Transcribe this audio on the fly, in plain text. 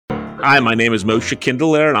Hi, my name is Moshe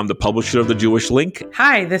Kindler, and I'm the publisher of The Jewish Link.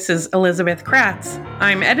 Hi, this is Elizabeth Kratz.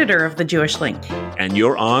 I'm editor of The Jewish Link. And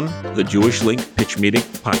you're on The Jewish Link Pitch Meeting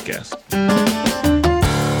Podcast.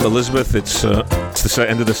 Elizabeth, it's the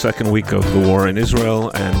end of the second week of the war in Israel,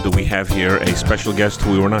 and we have here a special guest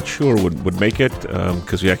who we were not sure would make it,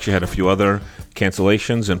 because we actually had a few other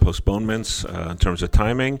cancellations and postponements in terms of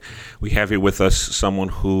timing. We have here with us someone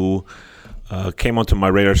who came onto my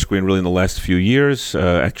radar screen really in the last few years.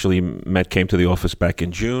 Came to the office back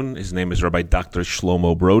in June. His name is Rabbi Dr.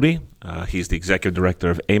 Shlomo Brody. He's the executive director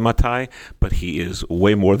of Matai, but he is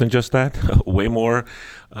way more than just that. Way more.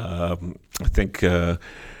 I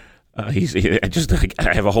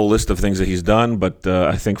have a whole list of things that he's done, but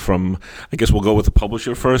I guess we'll go with the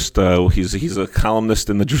publisher first. He's a columnist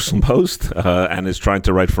in the Jerusalem Post and is trying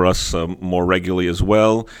to write for us more regularly as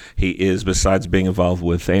well. He is, besides being involved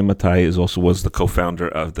with Matai, was the co-founder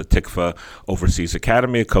of the Tikva Overseas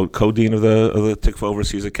Academy, co-dean of the Tikva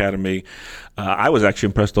Overseas Academy. I was actually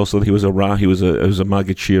impressed also that he was a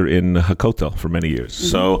Maggid Shir in Hakotel for many years. Mm-hmm.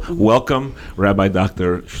 So welcome, Rabbi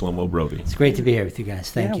Dr. Shlomo Brody. It's great to be here with you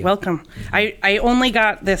guys. Thank you. Welcome. I only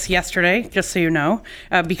got this yesterday, just so you know,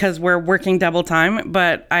 because we're working double time,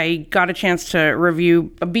 but I got a chance to review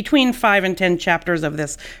between 5 and 10 chapters of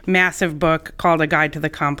this massive book called A Guide to the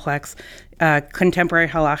Complex, Contemporary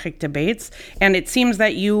Halachic Debates. And it seems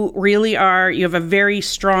that you have a very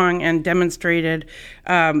strong and demonstrated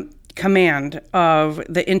command of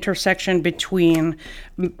the intersection between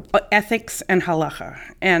ethics and halacha,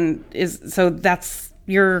 and that's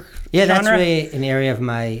your genre? That's really an area of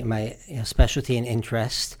my specialty and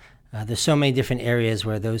interest. There's so many different areas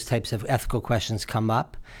where those types of ethical questions come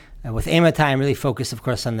up. With Matai, I'm really focused, of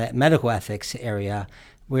course, on the medical ethics area,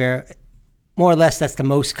 where more or less that's the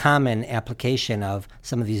most common application of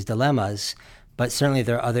some of these dilemmas. But certainly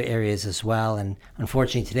there are other areas as well. And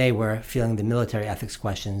unfortunately today we're feeling the military ethics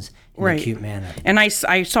questions in an acute manner. And I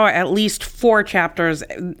saw at least 4 chapters,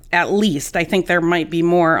 at least, I think there might be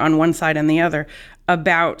more on one side and the other,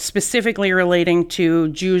 about specifically relating to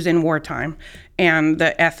Jews in wartime and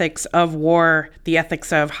the ethics of war, the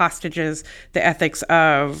ethics of hostages, the ethics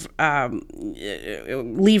of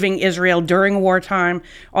leaving Israel during wartime.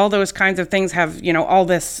 All those kinds of things have, all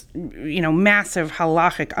this, massive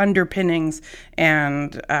halachic underpinnings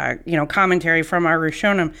and, commentary from our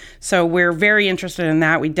Rishonim. So we're very interested in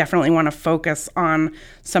that. We definitely want to focus on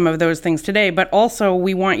some of those things today, but also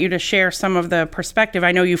we want you to share some of the perspective.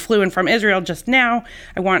 I know you flew in from Israel just now.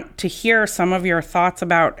 I want to hear some of your thoughts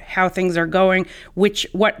about how things are going,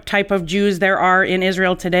 what type of Jews there are in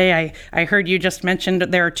Israel today. I heard you just mentioned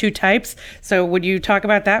there are 2 types. So would you talk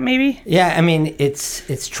about that maybe? Yeah,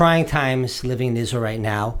 it's trying times living in Israel right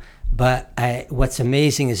now. But what's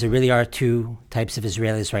amazing is there really are 2 types of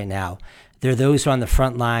Israelis right now. There are those who are on the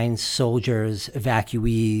front lines, soldiers,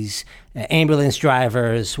 evacuees, ambulance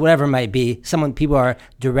drivers, whatever it might be. People are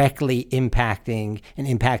directly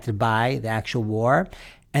impacted by the actual war.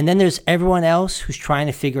 And then there's everyone else who's trying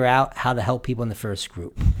to figure out how to help people in the first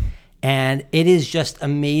group. And it is just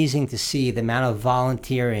amazing to see the amount of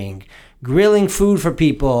volunteering, grilling food for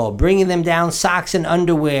people, bringing them down socks and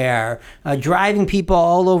underwear, driving people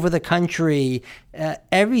all over the country,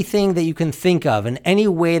 everything that you can think of in any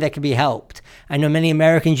way that could be helped. I know many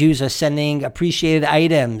American Jews are sending appreciated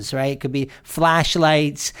items, right? It could be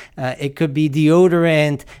flashlights, it could be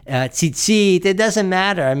deodorant, tzitzit, it doesn't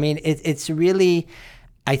matter. It's really,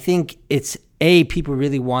 I think it's people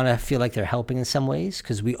really want to feel like they're helping in some ways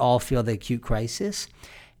because we all feel the acute crisis.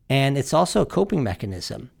 And it's also a coping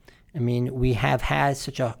mechanism. We have had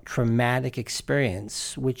such a traumatic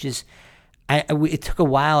experience, which is, it took a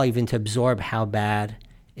while even to absorb how bad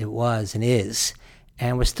it was and is.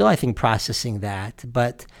 And we're still, I think, processing that.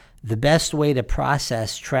 But the best way to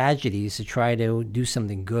process tragedy is to try to do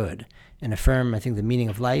something good and affirm, I think, the meaning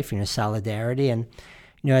of life, solidarity. And,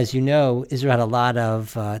 as you know, Israel had a lot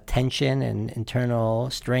of tension and internal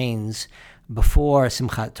strains before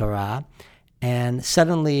Simchat Torah. And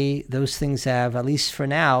suddenly those things have, at least for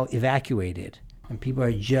now, evacuated. And people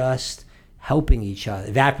are just helping each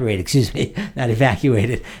other. Not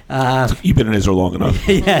evacuated. You've been in Israel long enough.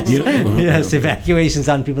 Yes, evacuation's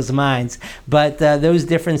on people's minds. But those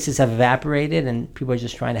differences have evaporated and people are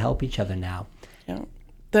just trying to help each other now. Yeah.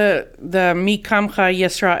 The Mi Kamcha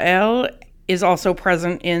Yisrael is also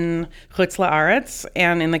present in Chutz La'aretz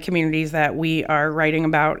and in the communities that we are writing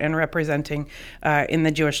about and representing in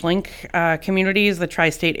the Jewish Link communities. The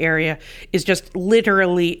tri-state area is just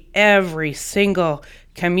literally every single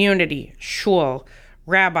community, shul,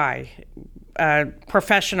 rabbi,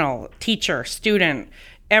 professional, teacher, student,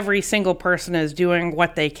 every single person is doing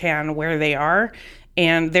what they can where they are.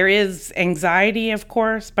 And there is anxiety, of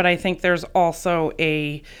course, but I think there's also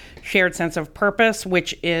a shared sense of purpose,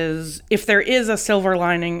 which is, if there is a silver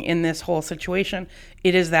lining in this whole situation,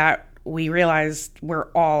 it is that we realize we're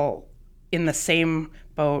all in the same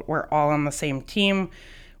boat, we're all on the same team,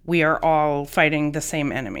 we are all fighting the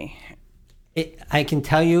same enemy. I can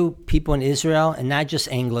tell you, people in Israel, and not just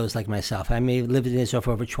Anglos like myself, I may have lived in Israel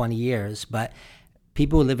for over 20 years, but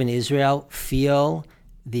people who live in Israel feel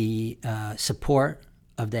the support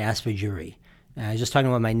of the diaspora Jewry. I was just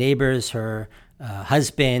talking with my neighbors. Her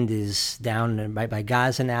husband is down right by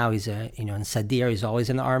Gaza now. He's in Sadir. He's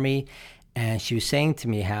always in the army, and she was saying to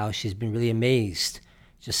me how she's been really amazed,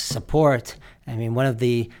 just support. I mean,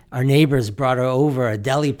 our neighbors brought her over a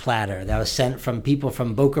deli platter that was sent from people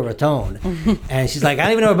from Boca Raton, and she's like, I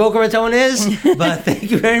don't even know where Boca Raton is, but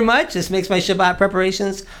thank you very much. This makes my Shabbat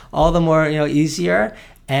preparations all the more easier.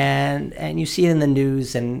 And you see it in the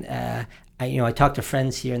news, and I talk to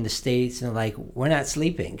friends here in the States, and they're like, we're not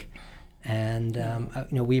sleeping. And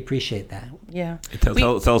we appreciate that. Yeah.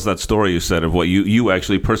 Tell us that story you said of what you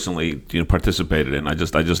actually personally participated in. I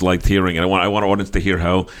just liked hearing it. I want our audience to hear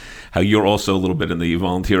how you're also a little bit in the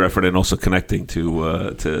volunteer effort and also connecting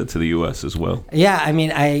to the U.S. as well. Yeah, I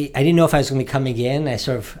mean, I didn't know if I was going to be coming in. I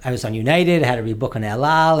was on United, I had to read a book on El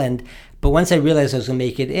Al, but once I realized I was going to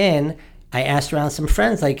make it in, I asked around some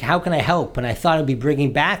friends, like, how can I help? And I thought I'd be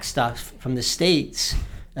bringing back stuff from the States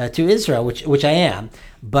to Israel, which I am.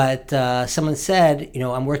 But someone said,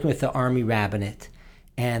 I'm working with the Army Rabbinate,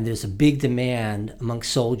 and there's a big demand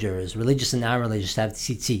amongst soldiers, religious and non-religious, to have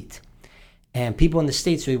tzitzit. And people in the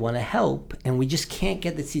States really want to help, and we just can't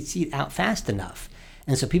get the tzitzit out fast enough.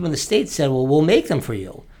 And so people in the States said, well, we'll make them for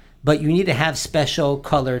you, but you need to have special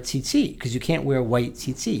colored tzitzit, because you can't wear white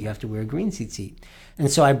tzitzit. You have to wear green tzitzit. And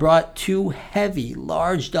so I brought 2 heavy,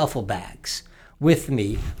 large duffel bags with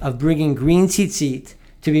me of bringing green tzitzit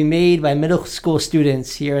to be made by middle school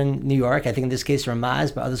students here in New York. I think in this case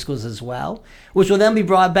Ramaz, but other schools as well, which will then be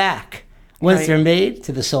brought back once they're made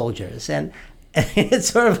to the soldiers. And it's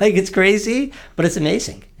sort of like, it's crazy, but it's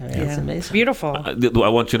amazing. It's amazing. It's beautiful. I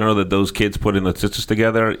want you to know that those kids putting the sisters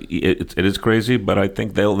together, it is crazy, but I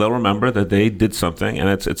think they'll remember that they did something, and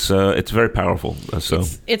it's very powerful. So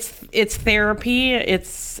it's therapy.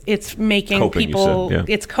 It's making coping, people.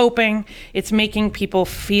 It's coping. It's making people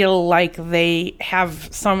feel like they have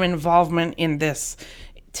some involvement in this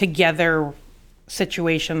together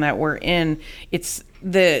situation that we're in. It's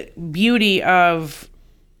the beauty of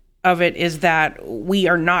it is that we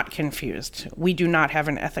are not confused. We do not have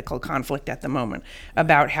an ethical conflict at the moment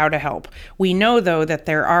about how to help. We know, though, that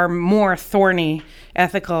there are more thorny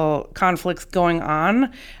ethical conflicts going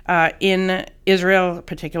on in Israel,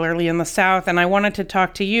 particularly in the South. And I wanted to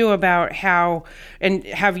talk to you about how, and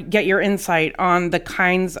get your insight on the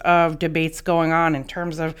kinds of debates going on in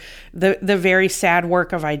terms of the very sad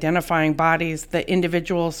work of identifying bodies, the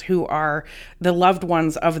individuals who are the loved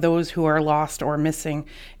ones of those who are lost or missing,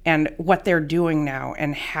 and what they're doing now,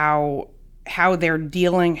 and how they're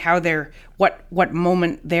dealing, what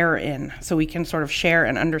moment they're in, so we can sort of share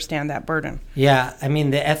and understand that burden. Yeah, I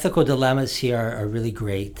mean, the ethical dilemmas here are really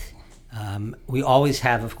great. We always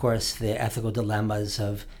have, of course, the ethical dilemmas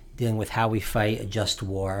of dealing with how we fight a just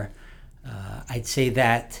war. I'd say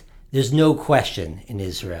that there's no question in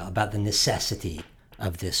Israel about the necessity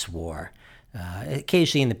of this war.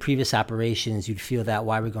 Occasionally in the previous operations, you'd feel that,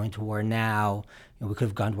 why are we going to war now? We could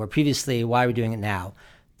have gone to war previously. Why are we doing it now?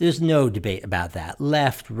 There's no debate about that.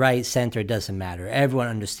 Left, right, center, doesn't matter. Everyone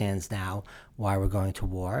understands now why we're going to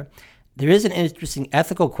war. There is an interesting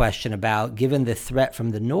ethical question about, given the threat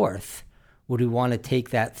from the north, would we want to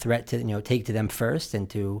take that threat to, take to them first and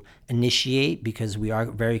to initiate, because we are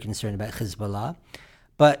very concerned about Hezbollah.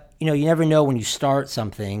 But, you never know when you start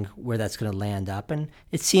something where that's going to land up. And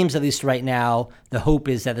it seems, at least right now, the hope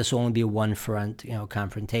is that this will only be a one-front,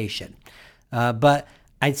 confrontation. But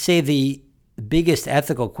I'd say the biggest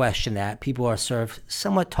ethical question that people are sort of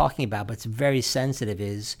somewhat talking about, but it's very sensitive,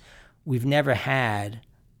 is we've never had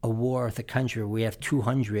a war with a country where we have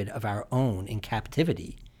 200 of our own in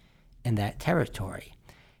captivity in that territory.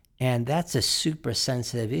 And that's a super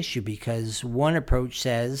sensitive issue, because one approach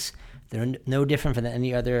says they're no different from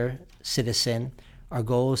any other citizen. Our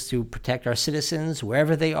goal is to protect our citizens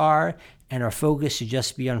wherever they are, and our focus should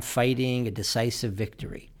just be on fighting a decisive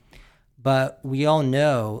victory. But we all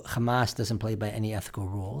know Hamas doesn't play by any ethical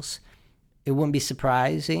rules. It wouldn't be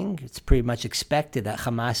surprising, it's pretty much expected, that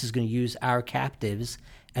Hamas is going to use our captives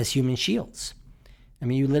as human shields. I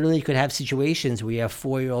mean, you literally could have situations where you have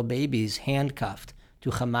 4-year-old babies handcuffed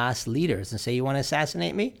to Hamas leaders and say, you want to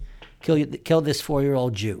assassinate me? Kill this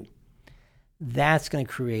 4-year-old Jew. that's going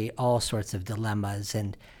to create all sorts of dilemmas.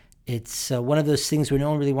 And it's one of those things where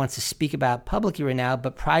no one really wants to speak about publicly right now,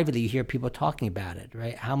 but privately you hear people talking about it,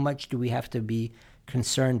 right? How much do we have to be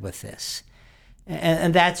concerned with this?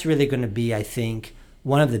 And that's really going to be, I think,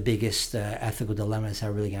 one of the biggest ethical dilemmas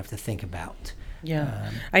I'm really going to have to think about. Yeah.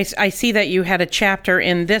 I see that you had a chapter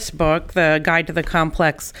in this book, The Guide to the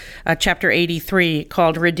Complex, chapter 83,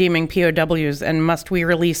 called Redeeming POWs, and Must We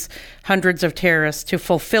Release Hundreds of Terrorists to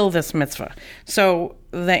Fulfill This Mitzvah? So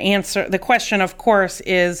the question, of course,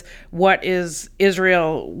 is what is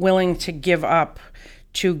Israel willing to give up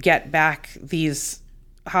to get back these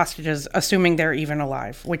hostages, assuming they're even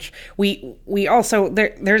alive? Which we also,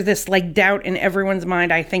 there's this like doubt in everyone's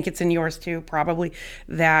mind, I think it's in yours too, probably,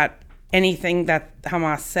 that anything that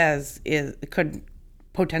Hamas says could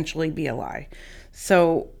potentially be a lie.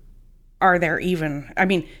 So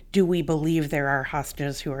do we believe there are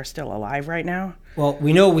hostages who are still alive right now? Well,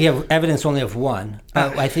 we know we have evidence only of one.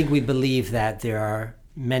 I think we believe that there are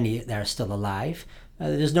many that are still alive.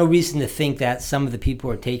 There's no reason to think that some of the people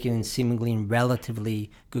who are taken seemingly in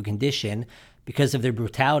relatively good condition. Because of their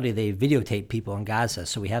brutality, they videotape people in Gaza,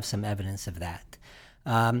 so we have some evidence of that.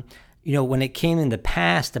 When it came in the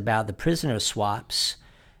past about the prisoner swaps,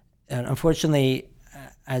 and unfortunately,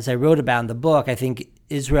 as I wrote about in the book, I think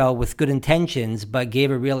Israel, with good intentions, but gave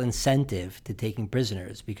a real incentive to taking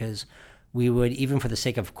prisoners, because we would, even for the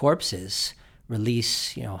sake of corpses,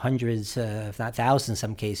 release hundreds, if not thousands in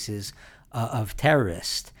some cases, of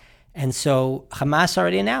terrorists. And so Hamas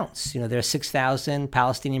already announced, there are 6,000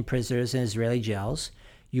 Palestinian prisoners in Israeli jails.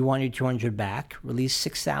 You want your 200 back, release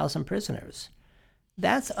 6,000 prisoners.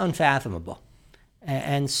 That's unfathomable.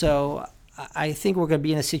 And so I think we're going to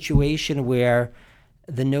be in a situation where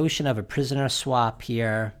the notion of a prisoner swap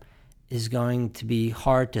here is going to be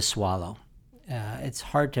hard to swallow. It's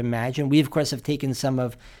hard to imagine. We, of course, have taken some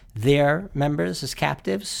of their members as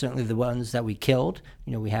captives, certainly the ones that we killed.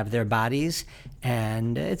 We have their bodies.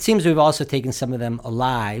 And it seems we've also taken some of them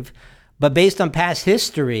alive. But based on past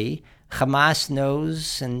history, Hamas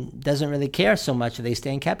knows and doesn't really care so much if they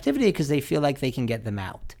stay in captivity because they feel like they can get them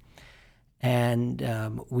out.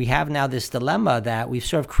 And we have now this dilemma that we've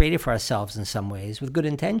sort of created for ourselves in some ways with good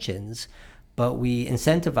intentions, but we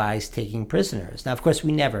incentivize taking prisoners. Now, of course,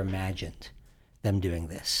 we never imagined them doing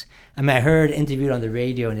this. I heard interviewed on the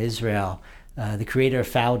radio in Israel, the creator of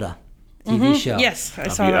Fauda TV show. Yes, I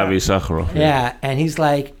saw that. Avi Sakharov. Yeah, and he's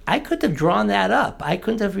like, I could have drawn that up. I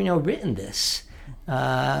couldn't have, written this.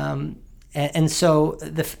 And so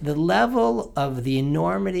the level of the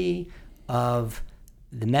enormity of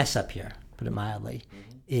the mess up here, put it mildly,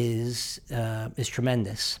 is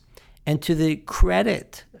tremendous. And to the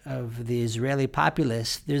credit of the Israeli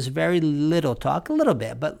populace, there's very little talk, a little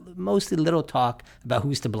bit, but mostly little talk about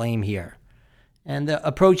who's to blame here. And the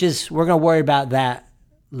approach is, we're going to worry about that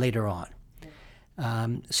later on.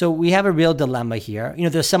 So we have a real dilemma here.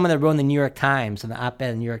 There's someone that wrote in the New York Times, in the op-ed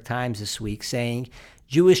in the New York Times this week, saying,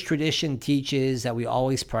 Jewish tradition teaches that we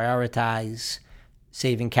always prioritize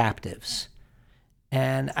saving captives.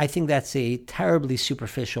 And I think that's a terribly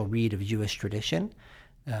superficial read of Jewish tradition.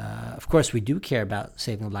 Of course, we do care about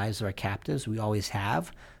saving the lives of our captives. We always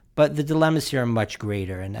have. But the dilemmas here are much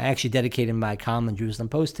greater. And I actually dedicated my column in Jerusalem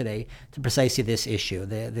Post today to precisely this issue.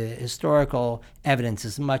 The historical evidence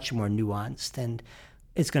is much more nuanced, and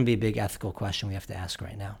it's going to be a big ethical question we have to ask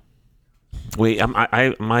right now.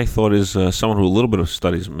 My thought is, someone who a little bit of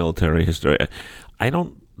studies military history, I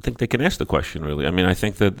don't think they can ask the question, really. I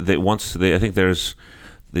think that I think there's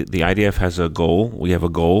the IDF has a goal. We have a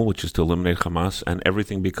goal, which is to eliminate Hamas, and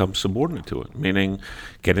everything becomes subordinate to it. Meaning,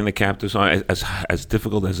 getting the captives on, as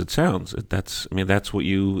difficult as it sounds. That's what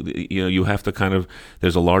you have to kind of.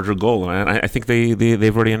 There's a larger goal, and I think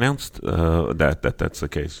they've already announced that's the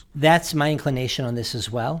case. That's my inclination on this as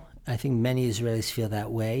well. I think many Israelis feel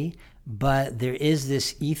that way, but there is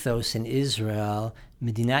this ethos in Israel: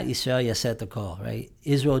 Medinat Yisrael Yaset Hakol, right?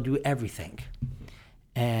 Israel do everything.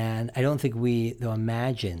 And I don't think we, though,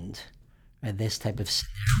 imagined this type of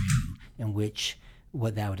scenario in which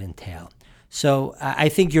what that would entail. So I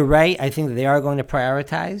think you're right. I think that they are going to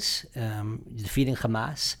prioritize defeating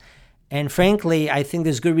Hamas. And frankly, I think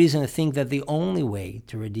there's good reason to think that the only way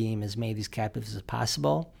to redeem as many of these captives as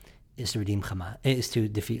possible is to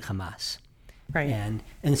defeat Hamas. Right.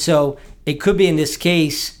 And so it could be in this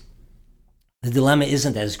case, the dilemma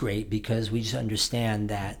isn't as great because we just understand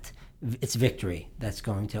that it's victory that's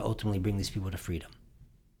going to ultimately bring these people to freedom.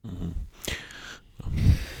 Mm-hmm.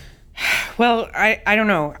 Well, I don't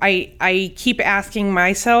know. I keep asking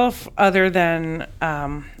myself, other than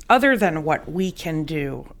what we can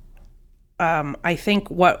do. I think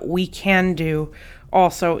what we can do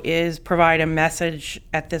also is provide a message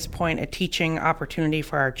at this point, a teaching opportunity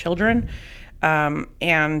for our children,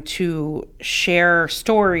 and to share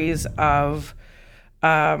stories of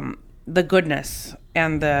the goodness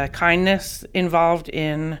and the kindness involved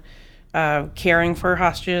in caring for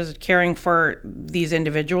hostages, caring for these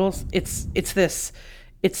individuals. It's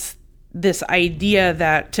this idea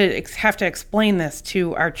that to have to explain this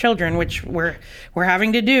to our children, which we're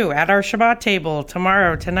having to do at our Shabbat table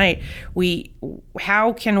tonight.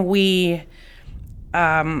 How can we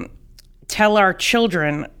tell our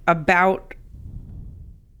children about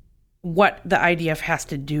what the IDF has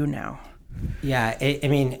to do now? Yeah, I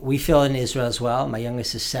mean, we feel in Israel as well. My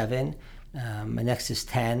youngest is 7, my next is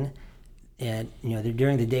 10. And, they're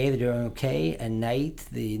during the day, they're doing okay. At night,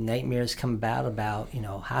 the nightmares come about,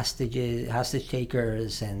 hostage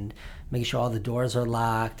takers and making sure all the doors are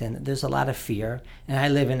locked. And there's a lot of fear. And I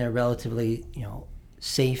live in a relatively,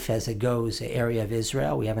 safe as it goes area of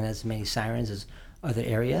Israel. We haven't as many sirens as other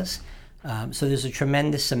areas. So there's a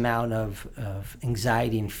tremendous amount of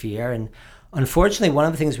anxiety and fear. And unfortunately, one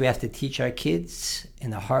of the things we have to teach our kids in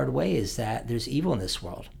the hard way is that there's evil in this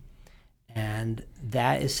world. And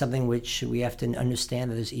that is something which we have to understand,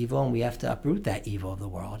 that there's evil, and we have to uproot that evil of the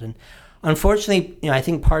world. And unfortunately, I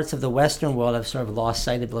think parts of the Western world have sort of lost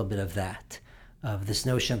sight of a little bit of that, of this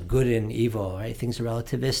notion of good and evil, right? Things are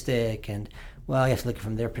relativistic, and, you have to look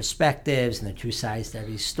from their perspectives, and there are two sides to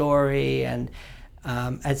every story. And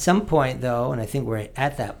at some point, though, and I think we're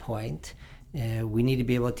at that point, we need to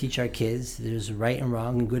be able to teach our kids there's right and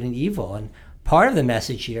wrong and good and evil. And part of the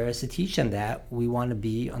message here is to teach them that we want to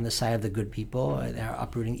be on the side of the good people that are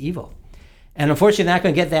uprooting evil. And unfortunately, they're not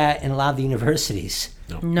going to get that in a lot of the universities.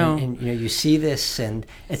 No. And you see this, and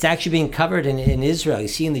it's actually being covered in Israel. You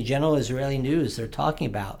see in the general Israeli news, they're talking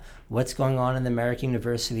about what's going on in the American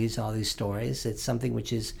universities, all these stories. It's something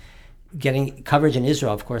which is getting coverage in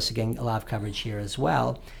Israel, of course, getting a lot of coverage here as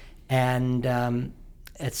well. And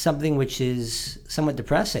it's something which is somewhat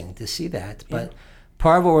depressing to see that. But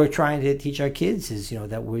part of what we're trying to teach our kids is,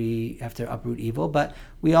 that we have to uproot evil, but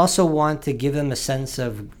we also want to give them a sense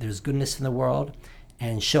of there's goodness in the world,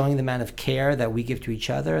 and showing the amount of care that we give to each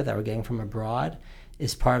other that we're getting from abroad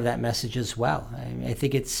is part of that message as well. I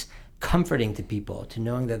think it's comforting to people to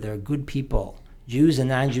knowing that there are good people, Jews and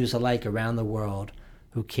non-Jews alike, around the world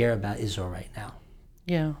who care about Israel right now.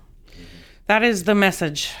 Yeah. That is the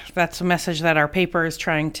message. That's a message that our paper is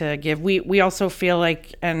trying to give. We also feel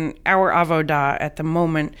like, and our avodah at the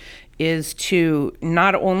moment is to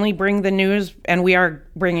not only bring the news, and we are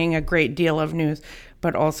bringing a great deal of news,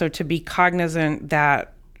 but also to be cognizant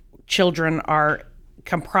that children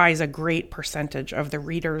comprise a great percentage of the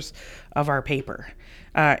readers of our paper,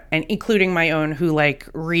 and including my own, who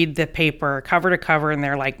read the paper cover to cover, and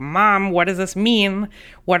they're like, "Mom, what does this mean?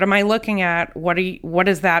 What am I looking at? What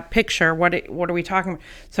is that picture? What are we talking about?"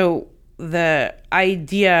 So the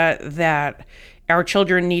idea that our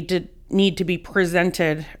children need to be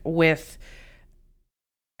presented with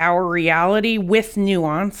our reality, with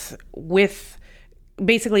nuance, with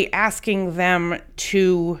basically asking them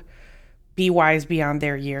to be wise beyond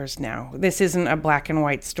their years now. This isn't a black and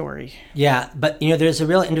white story. Yeah, but there's a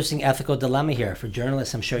real interesting ethical dilemma here for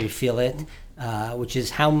journalists. I'm sure you feel it, which is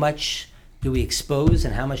how much do we expose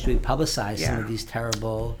and how much do we publicize some of these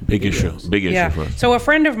terrible big videos? Big issue for us. So a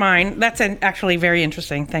friend of mine, that's actually very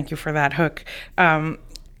interesting. Thank you for that hook.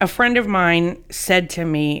 A friend of mine said to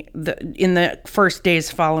me in the first days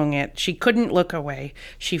following it, she couldn't look away.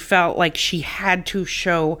 She felt like she had to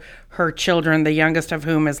show her children, the youngest of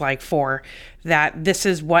whom is 4, that this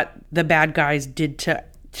is what the bad guys did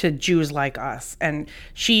to Jews like us. And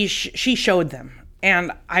she showed them.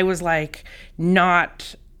 And I was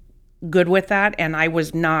not good with that. And I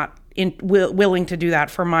was not willing to do that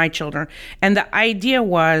for my children. And the idea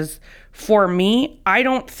was, for me, I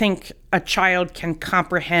don't think a child can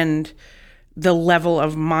comprehend the level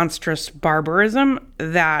of monstrous barbarism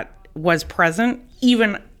that was present,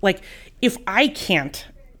 even if I can't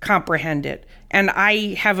comprehend it. And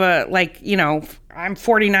I have I'm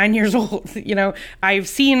 49 years old, I've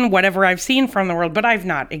seen whatever I've seen from the world, but I've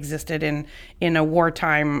not existed in a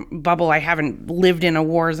wartime bubble. I haven't lived in a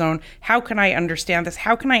war zone. How can I understand this?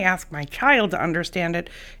 How can I ask my child to understand it?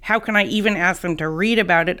 How can I even ask them to read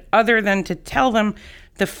about it, other than to tell them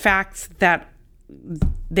the facts that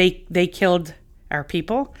they killed our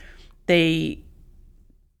people? They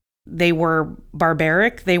were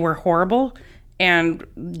barbaric. They were horrible.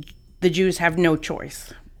 And the Jews have no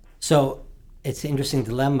choice. So it's an interesting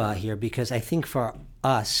dilemma here, because I think for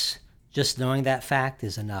us, just knowing that fact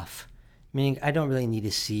is enough. Meaning, I don't really need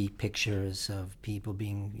to see pictures of people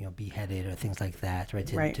being, beheaded or things like that,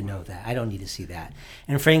 right? To know that. I don't need to see that.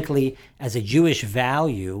 And frankly, as a Jewish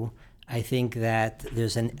value, I think that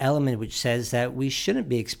there's an element which says that we shouldn't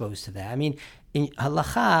be exposed to that. I mean, in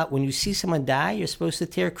halacha, when you see someone die, you're supposed to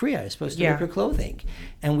tear kriya, you're supposed to rip your clothing.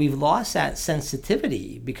 And we've lost that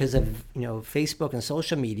sensitivity because of, Facebook and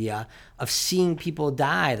social media, of seeing people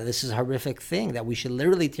die, that this is a horrific thing, that we should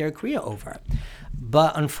literally tear kriya over.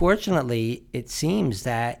 But unfortunately, it seems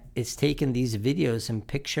that it's taken these videos and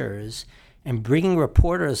pictures and bringing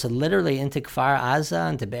reporters literally into Kfar Aza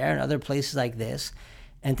and to Be'er and other places like this,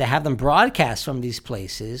 and to have them broadcast from these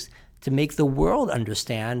places to make the world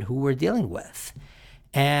understand who we're dealing with.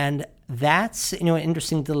 And that's, an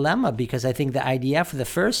interesting dilemma, because I think the IDF for the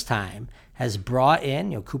first time has brought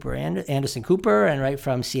in, Anderson Cooper, and right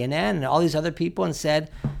from CNN and all these other people, and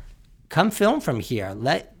said, come film from here.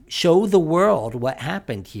 Show the world what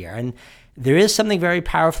happened here. And there is something very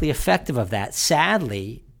powerfully effective of that.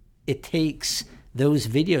 Sadly, it takes those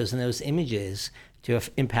videos and those images to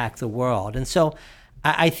impact the world. And so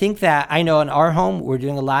I think that, I know in our home, we're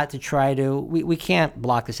doing a lot to try to, we can't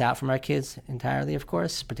block this out from our kids entirely, of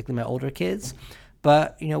course, particularly my older kids.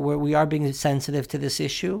 But, we are being sensitive to this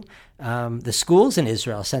issue. The schools in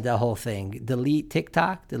Israel sent out a whole thing. Delete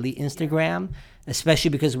TikTok, delete Instagram, especially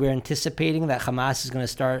because we're anticipating that Hamas is going to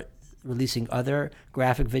start releasing other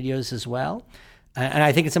graphic videos as well. And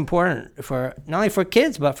I think it's important for not only for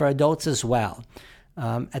kids, but for adults as well.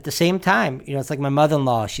 At the same time, it's like my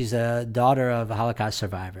mother-in-law. She's a daughter of Holocaust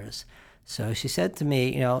survivors. So she said to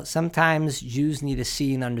me, sometimes Jews need to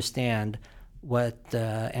see and understand what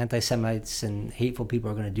anti-Semites and hateful people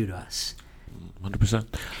are going to do to us. 100%.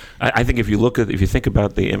 I think if you think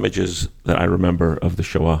about the images that I remember of the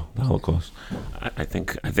Shoah, the Holocaust, I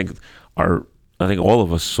think all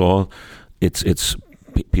of us saw it's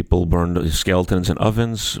people burned skeletons in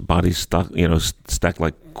ovens, bodies stuck, stacked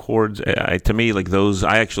like cords. To me, like those,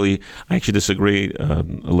 I actually disagree,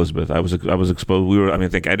 Elizabeth. I was exposed. I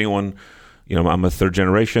think anyone. I'm a third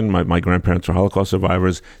generation. My grandparents are Holocaust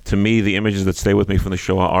survivors. To me, the images that stay with me from the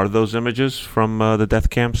Shoah are those images from the death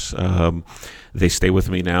camps. They stay with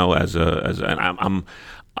me now and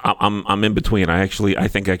I'm in between. I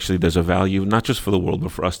think there's a value not just for the world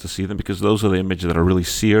but for us to see them, because those are the images that are really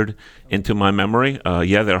seared into my memory.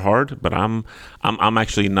 They're hard, but I'm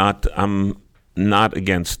actually not. I'm not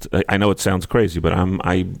against. I know it sounds crazy, but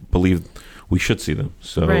I believe we should see them.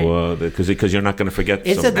 So because you're not going to forget.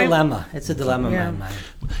 It's a dilemma. It's a dilemma in my mind.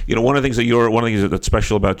 One of the things that's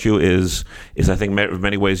special about you is I think in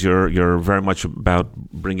many ways you're very much about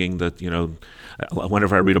bringing that.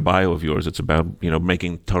 Whenever I read a bio of yours, it's about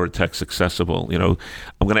making Torah texts accessible. I'm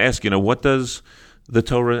going to ask what does the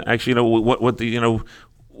Torah actually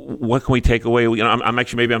what can we take away?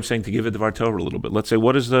 I'm saying to give it Dvar Torah a little bit. Let's say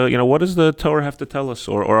what does the Torah have to tell us,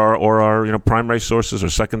 or our primary sources or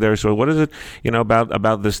secondary sources? What is it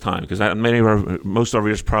about this time? Because most of our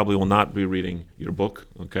readers probably will not be reading your book.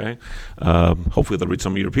 Okay, hopefully they'll read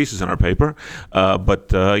some of your pieces in our paper.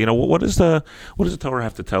 But what does the Torah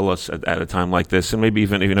have to tell us at a time like this? And maybe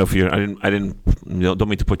even if you, don't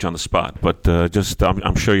mean to put you on the spot, but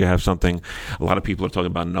I'm sure you have something. A lot of people are talking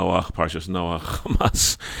about Noach, Parshas Noach,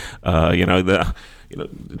 Hamas.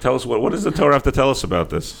 Tell us what does the Torah have to tell us about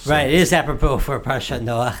this? So. Right, it is apropos for Parsha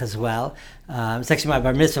Noach as well. It's actually my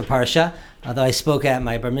bar mitzvah parsha, although I spoke at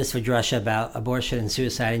my bar mitzvah drasha about abortion and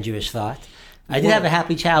suicide and Jewish thought. I did have a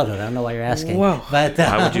happy childhood. I don't know why you're asking. Whoa. But,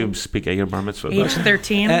 why would you speak at your bar mitzvah? Age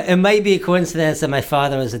 13? It might be a coincidence that my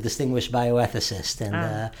father was a distinguished bioethicist,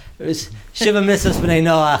 and it was Shiva Mitzvahs B'nai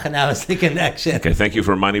Noach, and that was the connection. Okay, thank you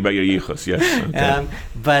for reminding about your yichus. Yes.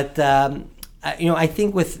 Okay. I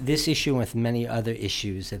think with this issue and with many other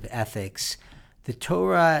issues of ethics, the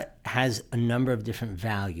Torah has a number of different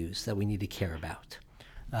values that we need to care about.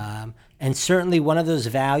 And certainly one of those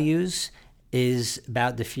values is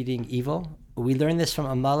about defeating evil. We learned this from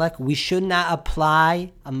Amalek. We should not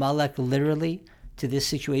apply Amalek literally to this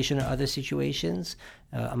situation or other situations.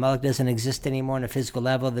 Amalek doesn't exist anymore on a physical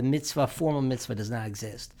level. The formal mitzvah does not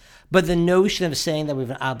exist. But the notion of saying that we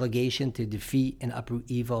have an obligation to defeat and uproot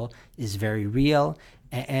evil is very real,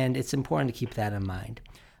 and it's important to keep that in mind.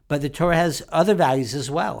 But the Torah has other values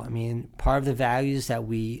as well. Part of the values that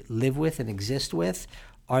we live with and exist with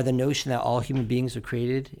are the notion that all human beings are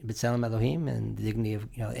created b'tselem Elohim and the dignity of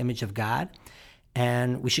image of God,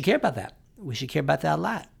 and we should care about that. We should care about that a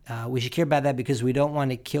lot. We should care about that because we don't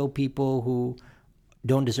want to kill people who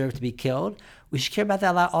don't deserve to be killed. We should care about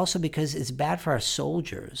that a lot also because it's bad for our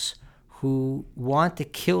soldiers who want to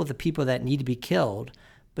kill the people that need to be killed,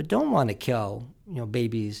 but don't want to kill,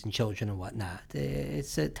 babies and children and whatnot.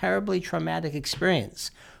 It's a terribly traumatic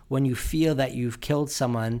experience when you feel that you've killed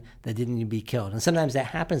someone that didn't need to be killed. And sometimes that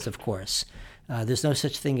happens, of course. There's no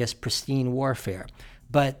such thing as pristine warfare.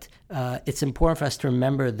 But it's important for us to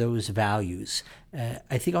remember those values.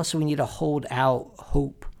 I think also we need to hold out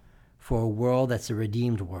hope for a world that's a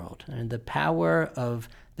redeemed world. And the power of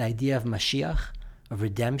the idea of Mashiach, of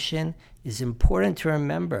redemption, is important to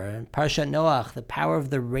remember. In Parshat Noach, the power of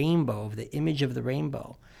the rainbow, of the image of the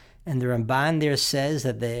rainbow. And the Ramban there says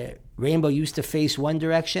that the rainbow used to face one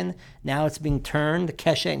direction. Now it's being turned. The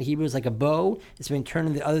keshet in Hebrew is like a bow. It's being turned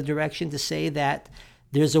in the other direction to say that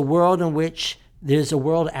there's a world in which there's a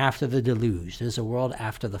world after the deluge. There's a world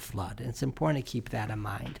after the flood. And it's important to keep that in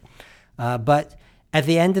mind. But at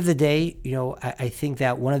the end of the day, I think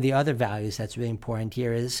that one of the other values that's really important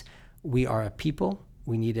here is we are a people.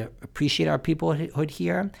 We need to appreciate our peoplehood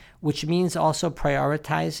here, which means also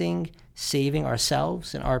prioritizing saving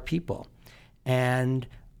ourselves and our people. And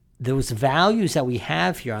those values that we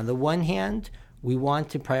have here, on the one hand, we want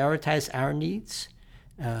to prioritize our needs.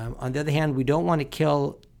 On the other hand, we don't want to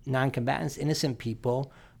kill non-combatants, innocent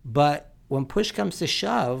people. But when push comes to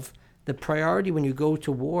shove, the priority when you go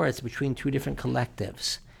to war is between two different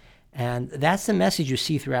collectives. And that's the message you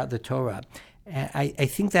see throughout the Torah. I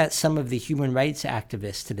think that some of the human rights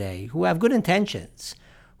activists today, who have good intentions,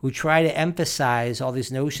 who try to emphasize all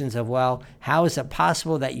these notions of, well, how is it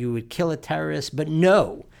possible that you would kill a terrorist, but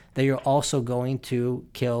know that you're also going to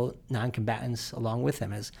kill non-combatants along with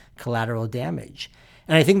them as collateral damage?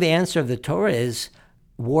 And I think the answer of the Torah is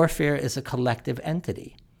warfare is a collective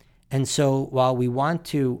entity. And so while we want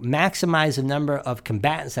to maximize the number of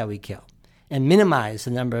combatants that we kill and minimize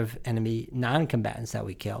the number of enemy non-combatants that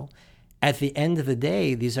we kill, at the end of the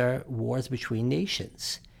day, these are wars between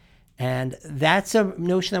nations. And that's a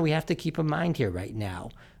notion that we have to keep in mind here right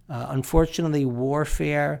now. Unfortunately,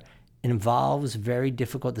 warfare involves very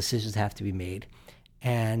difficult decisions that have to be made.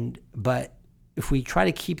 But if we try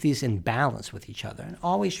to keep these in balance with each other and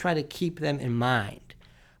always try to keep them in mind,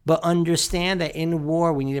 but understand that in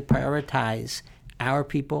war we need to prioritize our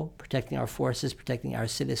people, protecting our forces, protecting our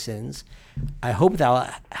citizens, I hope that will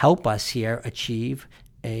help us here achieve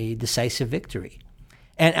a decisive victory.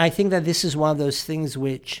 And I think that this is one of those things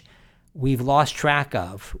which we've lost track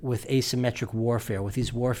of with asymmetric warfare, with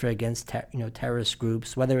these warfare against terrorist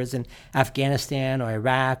groups, whether it's in Afghanistan or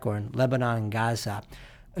Iraq or in Lebanon and Gaza,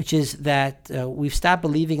 which is that we've stopped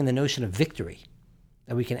believing in the notion of victory,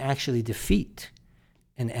 that we can actually defeat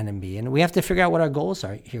an enemy. And we have to figure out what our goals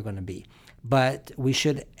are here going to be. But we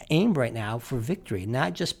should aim right now for victory,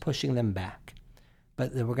 not just pushing them back,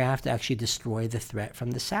 but that we're going to have to actually destroy the threat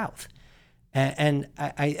from the south. And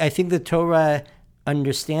I think the Torah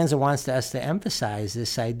understands and wants us to emphasize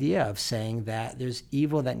this idea of saying that there's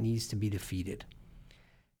evil that needs to be defeated.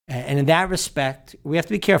 And in that respect, we have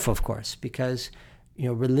to be careful, of course, because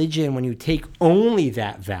religion, when you take only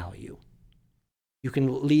that value, you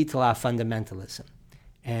can lead to a lot of fundamentalism.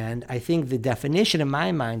 And I think the definition in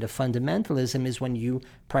my mind of fundamentalism is when you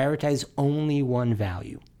prioritize only one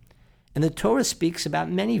value. And the Torah speaks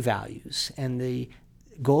about many values. And the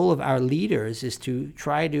goal of our leaders is to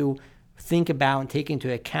try to think about and take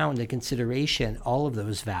into account and consideration all of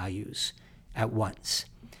those values at once.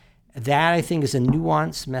 That, I think, is a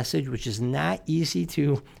nuanced message which is not easy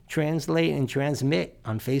to translate and transmit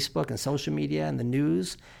on Facebook and social media and the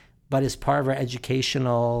news, but is part of our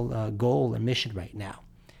educational goal and mission right now.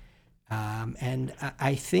 And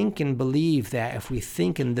I think and believe that if we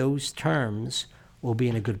think in those terms, we'll be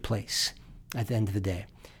in a good place at the end of the day.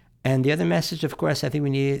 And the other message, of course, I think we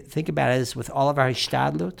need to think about is with all of our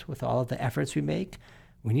hishtadlut, with all of the efforts we make,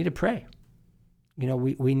 we need to pray.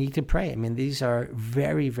 We need to pray. I mean, these are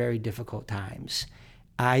very, very difficult times.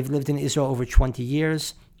 I've lived in Israel over 20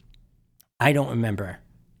 years. I don't remember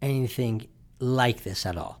anything like this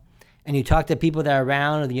at all. And you talk to people that are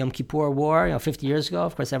around the Yom Kippur War, 50 years ago.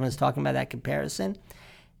 Of course, everyone's talking about that comparison.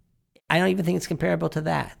 I don't even think it's comparable to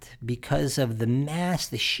that because of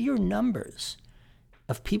the sheer numbers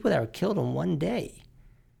of people that were killed in one day.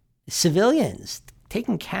 Civilians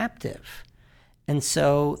taken captive. And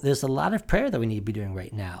so there's a lot of prayer that we need to be doing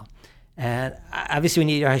right now. And obviously we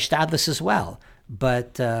need our hishtadlus as well.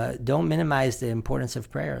 But don't minimize the importance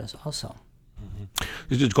of prayers also.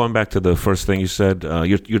 Mm-hmm. Just going back to the first thing you said,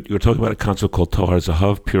 you're talking about a concept called Tohar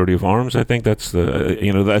Zahav, purity of arms. I think that's the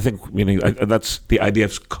I think meaning that's the idea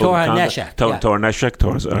of Tohar Neshek. Tohar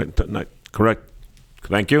Neshek. Correct.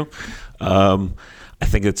 Thank you. I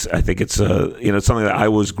think it's it's something that I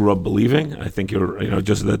always grew up believing. I think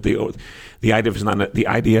just that the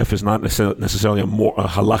IDF is not necessarily a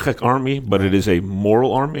halachic army, but it is a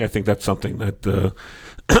moral army. I think that's something that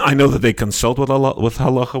I know that they consult with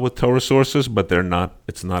halacha, with Torah sources, but they're not.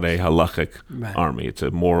 It's not a halachic army. It's a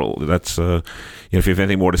moral. That's if you have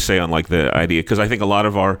anything more to say on like the idea, because I think a lot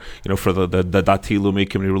of our for the Dati Lumi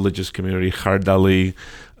community, religious community, Chardali,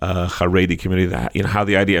 Haredi community, how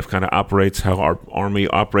the IDF kind of operates, how our army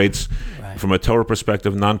operates from a Torah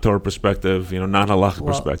perspective, non-Torah perspective, non-halachic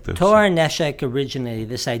perspective. Torah and Neshek originated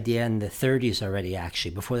this idea in the 30s already,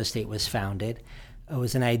 actually, before the state was founded. It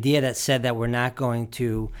was an idea that said that we're not going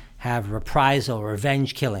to have reprisal or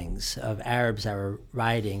revenge killings of Arabs that were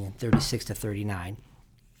rioting in 36 to 39.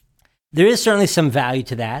 There is certainly some value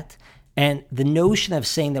to that. And the notion of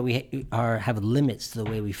saying that we have limits to the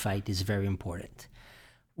way we fight is very important.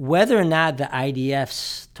 Whether or not the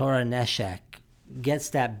IDF's Torah Neshek gets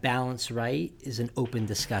that balance right is an open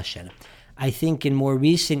discussion. I think in more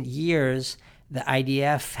recent years, the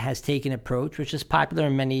IDF has taken an approach, which is popular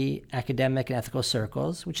in many academic and ethical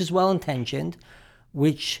circles, which is well-intentioned,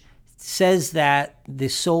 which says that the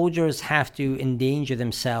soldiers have to endanger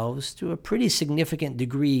themselves to a pretty significant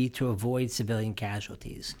degree to avoid civilian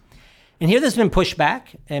casualties. And here there's been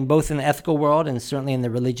pushback, and both in the ethical world and certainly in the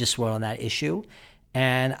religious world on that issue.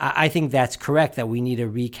 And I think that's correct, that we need to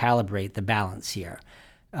recalibrate the balance here.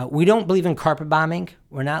 We don't believe in carpet bombing.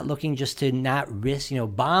 We're not looking just to not risk,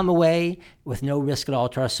 bomb away with no risk at all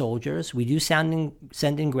to our soldiers. We do send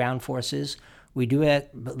in ground forces. We do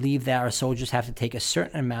believe that our soldiers have to take a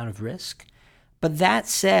certain amount of risk. But that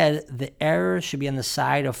said, the error should be on the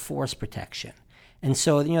side of force protection. And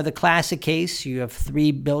so, the classic case, you have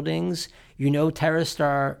 3 buildings, terrorists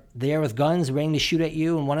are there with guns ready to shoot at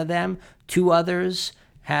you, and one of them, 2 others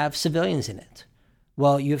have civilians in it.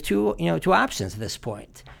 Well, you have two options at this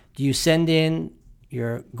point. Do you send in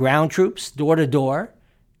your ground troops door to door,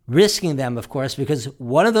 risking them, of course, because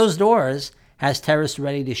one of those doors has terrorists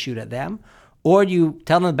ready to shoot at them, or do you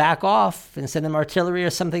tell them to back off and send them artillery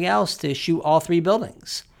or something else to shoot all 3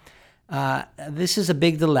 buildings? This is a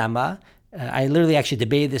big dilemma. I literally actually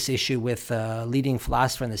debated this issue with a leading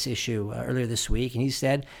philosopher on this issue earlier this week, and he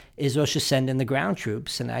said Israel should send in the ground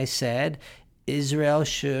troops, and I said Israel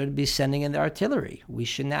should be sending in the artillery. We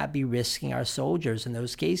should not be risking our soldiers in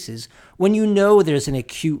those cases when there's an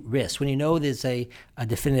acute risk, when there's a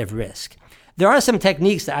definitive risk. There are some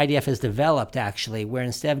techniques the IDF has developed, actually, where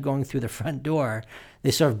instead of going through the front door,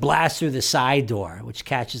 they sort of blast through the side door, which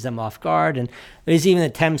catches them off guard. And there's even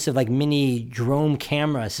attempts of mini drone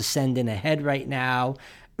cameras to send in ahead right now.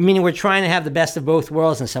 Meaning we're trying to have the best of both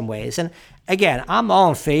worlds in some ways. And again, I'm all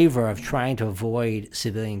in favor of trying to avoid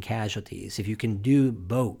civilian casualties. If you can do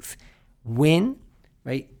both, win,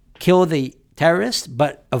 right? Kill the terrorists,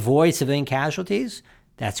 but avoid civilian casualties,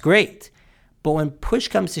 that's great. But when push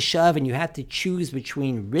comes to shove and you have to choose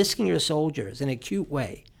between risking your soldiers in an acute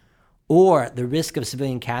way or the risk of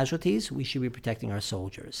civilian casualties, we should be protecting our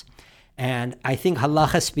soldiers. And I think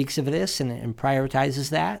halacha speaks of this and prioritizes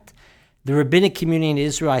that. The rabbinic community in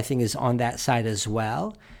Israel, I think, is on that side as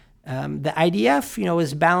well. The IDF,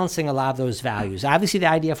 is balancing a lot of those values. Obviously, the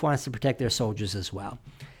IDF wants to protect their soldiers as well.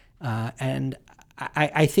 And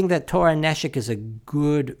I think that Torah and Neshek is a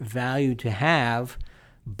good value to have,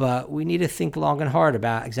 but we need to think long and hard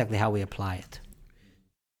about exactly how we apply it.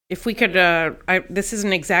 If we could, this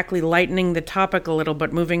isn't exactly lightening the topic a little,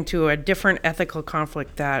 but moving to a different ethical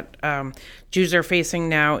conflict that Jews are facing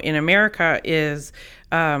now in America is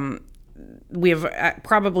we have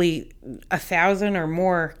probably 1,000 or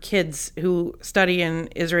more kids who study in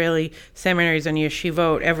Israeli seminaries and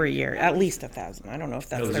yeshivot every year, at least 1,000. I don't know if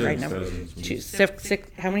that's the right number.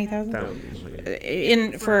 Six, how many thousand?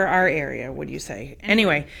 Thousands. For our area, would you say?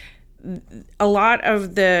 Anyway, a lot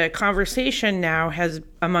of the conversation now has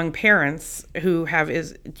among parents who have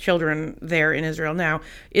children there in Israel now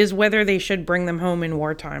is whether they should bring them home in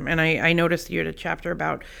wartime. And I noticed you had a chapter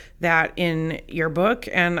about that in your book.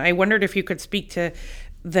 And I wondered if you could speak to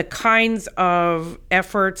the kinds of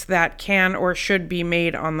efforts that can or should be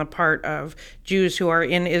made on the part of Jews who are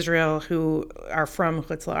in Israel, who are from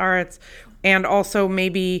Chutz La'aretz, and also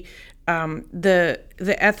maybe the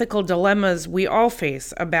ethical dilemmas we all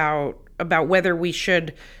face about whether we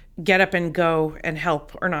should get up and go and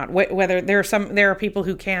help or not. Whether there are people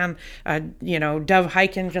who can, Dov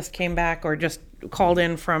Hiken just came back or just called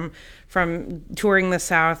in from touring the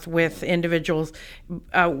South with individuals.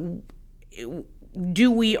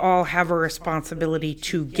 Do we all have a responsibility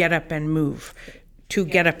to get up and move? To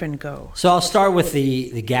get up and go? So I'll start with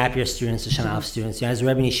the gap year students, the Shana Aleph students. I was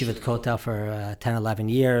Rabbi in Yeshivat Kotel for 10, 11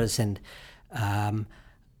 years, and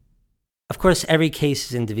Of course, every case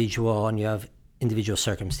is individual, and you have individual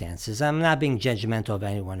circumstances. I'm not being judgmental of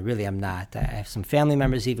anyone. Really, I'm not. I have some family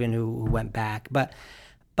members even who went back. But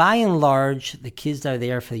by and large, the kids that are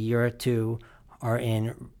there for a year or two are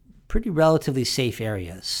in pretty relatively safe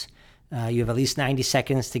areas. You have at least 90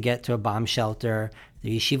 seconds to get to a bomb shelter.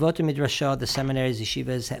 The yeshivot and midrashot, the seminaries,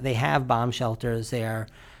 yeshivas, they have bomb shelters. They're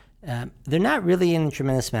not really in a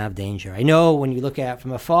tremendous amount of danger. I know when you look at it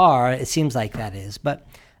from afar, it seems like that is, but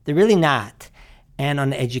they're really not. And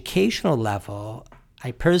on an educational level,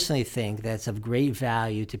 I personally think that's of great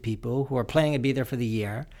value to people who are planning to be there for the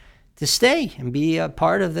year to stay and be a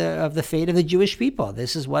part of the fate of the Jewish people.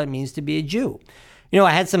 This is what it means to be a Jew.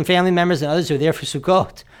 I had some family members and others who were there for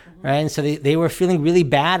Sukkot, right? And so they were feeling really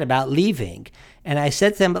bad about leaving. And I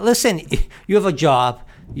said to them, but listen, you have a job.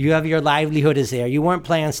 You have your livelihood is there. You weren't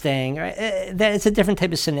planning on staying. Right? It's a different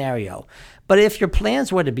type of scenario. But if your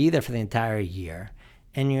plans were to be there for the entire year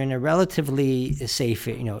and you're in a relatively safe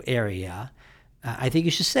area, I think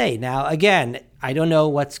you should stay. Now, again, I don't know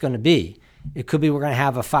what's going to be. It could be we're going to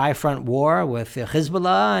have a 5-front war with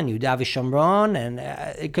Hezbollah and Yehuda v'Shamron, and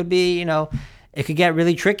it could be, it could get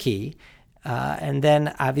really tricky. And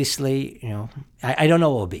then, obviously, I don't know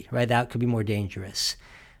what it will be, right? That could be more dangerous.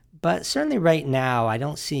 But certainly right now, I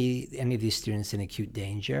don't see any of these students in acute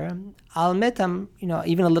danger. I'll admit I'm,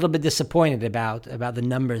 even a little bit disappointed about the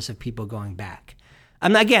numbers of people going back.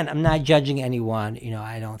 I'm not judging anyone.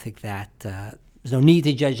 I don't think that there's no need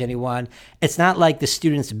to judge anyone. It's not like the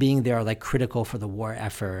students being there are like critical for the war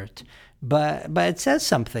effort, but it says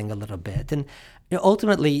something a little bit. And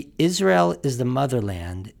ultimately, Israel is the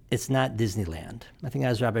motherland. It's not Disneyland. I think that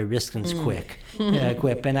was Rabbi Riskin's quip,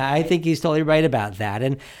 and I think he's totally right about that.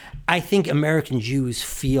 And I think American Jews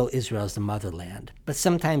feel Israel as the motherland, but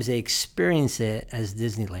sometimes they experience it as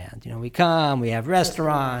Disneyland. We come, we have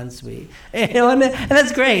restaurants, and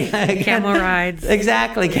that's great. Camel rides.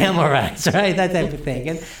 Exactly, camel rides, right? That type of thing.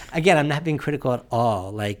 And again, I'm not being critical at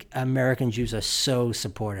all. Like, American Jews are so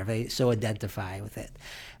supportive. They so identify with it.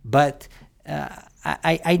 But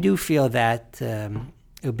I do feel that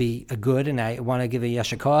it would be a good, and I want to give a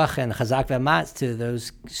yasher koach and chazak v'amatz to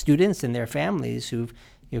those students and their families who've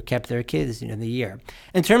kept their kids in the year.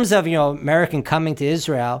 In terms of American coming to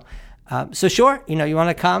Israel, so sure, you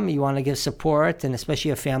want to come, you want to give support, and especially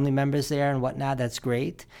your family members there and whatnot. That's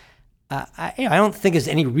great. I don't think there's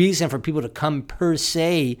any reason for people to come per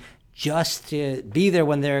se just to be there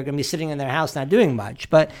when they're going to be sitting in their house not doing much.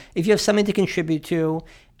 But if you have something to contribute to,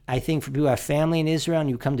 I think for people who have family in Israel and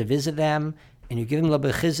you come to visit them and you give them a little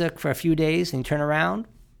bit of chizuk for a few days and you turn around,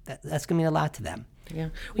 that's going to mean a lot to them. Yeah,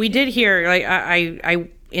 we did hear. Like I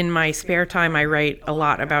in my spare time, I write a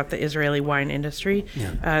lot about the Israeli wine industry.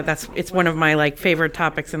 Yeah. It's one of my favorite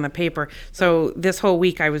topics in the paper. So this whole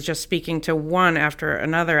week, I was just speaking to one after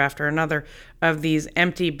another of these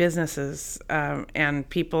empty businesses and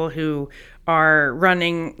people who are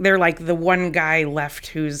running. They're like the one guy left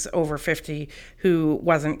who's over 50 who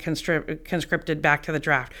wasn't conscripted back to the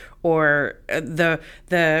draft, or the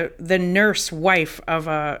nurse wife of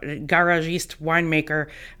a garagiste winemaker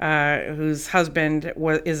whose husband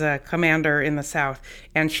is a commander in the South,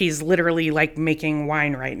 and she's literally making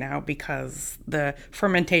wine right now because the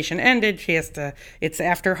fermentation ended. It's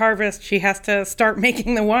after harvest. She has to start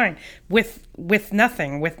making the wine with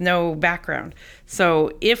nothing, with no background.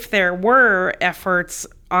 So if there were efforts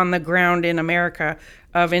on the ground in America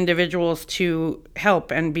of individuals to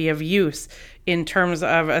help and be of use in terms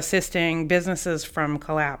of assisting businesses from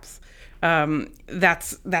collapse,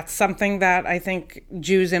 that's something that I think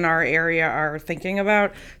Jews in our area are thinking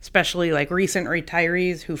about, especially recent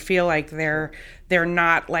retirees who feel like they're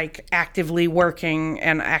not actively working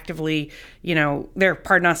and actively, their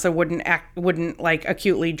parnasa wouldn't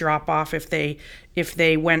acutely drop off if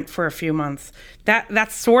they went for a few months.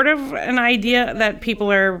 That's sort of an idea that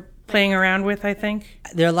people are playing around with, I think.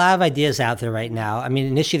 There are a lot of ideas out there right now. I mean,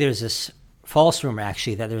 initially there's this false rumor,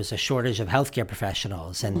 actually, that there's a shortage of healthcare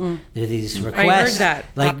professionals, and there are these requests. I heard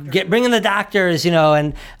that. Bring in the doctors,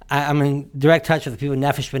 and I'm in direct touch with the people,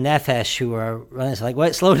 Nefesh B'Nefesh, who are running. It's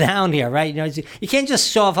wait, slow down here, right? You can't just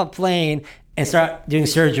show off a plane and start doing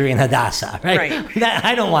surgery in Hadassah, right?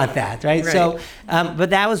 I don't want that, right? So,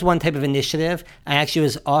 but that was one type of initiative. I actually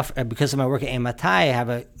was because of my work at Amatai, I have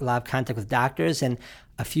a lot of contact with doctors, and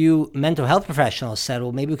a few mental health professionals said,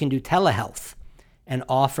 well, maybe we can do telehealth and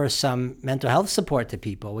offer some mental health support to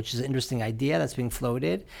people, which is an interesting idea that's being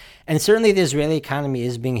floated. And certainly the Israeli economy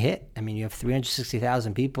is being hit. I mean, you have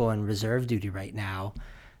 360,000 people in reserve duty right now.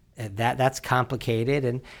 That's complicated.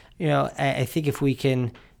 And, I think if we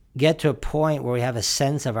can get to a point where we have a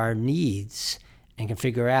sense of our needs and can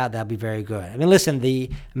figure out, that'll be very good. I mean, listen,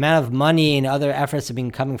 the amount of money and other efforts have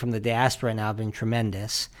been coming from the diaspora now have been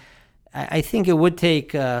tremendous. I think it would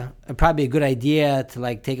take probably a good idea to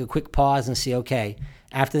like take a quick pause and see, okay,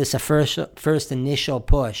 after this first initial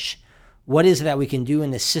push, what is it that we can do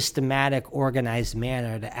in a systematic, organized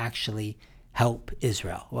manner to actually help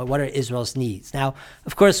Israel? What are Israel's needs? Now,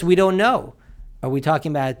 of course, we don't know. Are we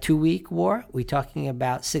talking about a 2-week war? Are we talking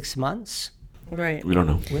about 6 months? Right. We don't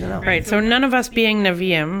know. Right. So none of us being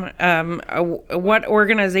Nevi'im, what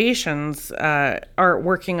organizations are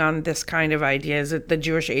working on this kind of idea? Is it the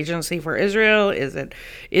Jewish Agency for Israel? Is it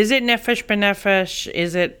Nefesh B'Nefesh?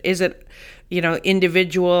 Is it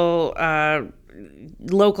individual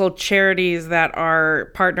local charities that are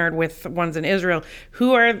partnered with ones in Israel?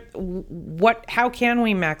 How can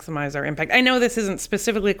we maximize our impact? I know this isn't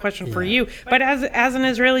specifically a question for you, but as an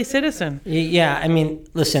Israeli citizen. Yeah, I mean,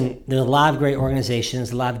 listen, there's a lot of great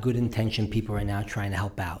organizations, a lot of good intentioned people right now trying to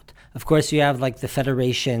help out. Of course, you have like the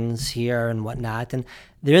federations here and whatnot, and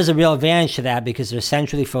there is a real advantage to that because they're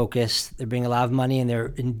centrally focused, they bring a lot of money, and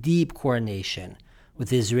they're in deep coordination with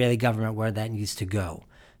the Israeli government where that needs to go.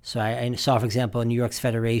 So I saw, for example, New York's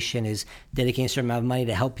federation is dedicating a certain amount of money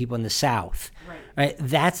to help people in the South. Right?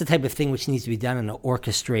 That's the type of thing which needs to be done in an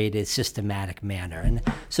orchestrated, systematic manner. And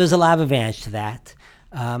so there's a lot of advantage to that.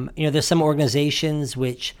 There's some organizations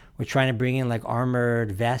which we're trying to bring in, like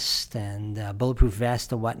armored vest and bulletproof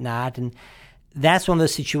vest and whatnot. And that's one of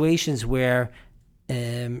those situations where,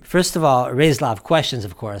 first of all, it raised a lot of questions,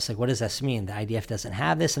 of course. Like, what does this mean? The IDF doesn't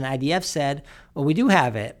have this. And the IDF said, well, we do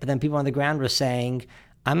have it. But then people on the ground were saying,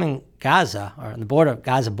 I'm in Gaza or on the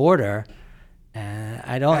Gaza border.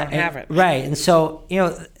 I don't have it. Right. And so,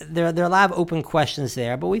 there are a lot of open questions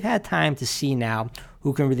there, but we've had time to see now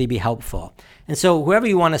who can really be helpful. And so whoever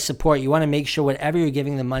you want to support, you want to make sure whatever you're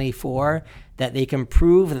giving the money for, that they can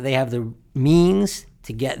prove that they have the means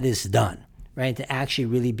to get this done, right? To actually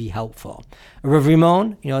really be helpful. Rav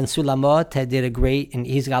Rimon, in Sulamot, did a great, and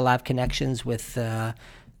he's got a lot of connections with the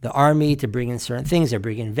army to bring in certain things. They're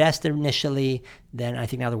bringing vest initially. Then I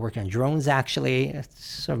think now they're working on drones, actually. It's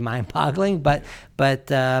sort of mind-boggling. But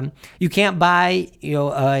you can't buy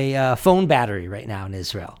a phone battery right now in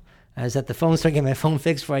Israel. I was at the phone store getting my phone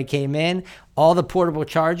fixed before I came in. All the portable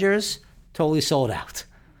chargers, totally sold out.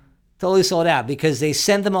 Totally sold out because they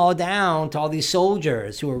sent them all down to all these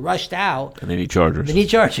soldiers who were rushed out. And they need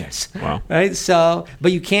chargers. Wow. Right. So,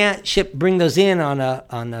 but you can't bring those in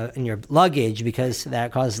in your luggage because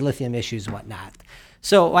that causes lithium issues and whatnot.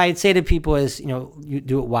 So what I'd say to people is, you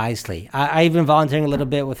do it wisely. I've been volunteering a little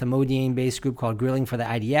bit with a Modi'in-based group called Grilling for the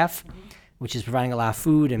IDF, which is providing a lot of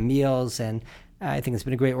food and meals, and I think it's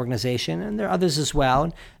been a great organization, and there are others as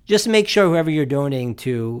well. Just to make sure whoever you're donating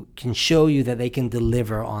to can show you that they can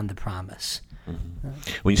deliver on the promise. Mm-hmm.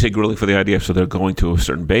 When you say grilling for the IDF, so they're going to a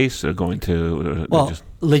certain base, they're going to...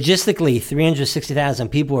 logistically, 360,000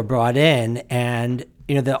 people were brought in, and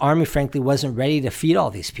the Army, frankly, wasn't ready to feed all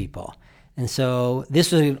these people. And so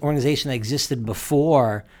this was an organization that existed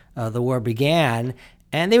before the war began,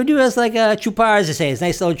 and they would do it as like a chupar, as they say. It's a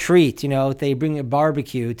nice little treat, they bring a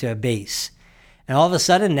barbecue to a base. And all of a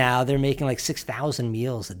sudden now they're making like 6,000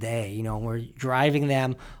 meals a day. We're driving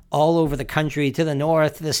them all over the country, to the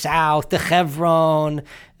north, to the south, to Hebron.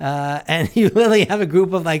 And you literally have a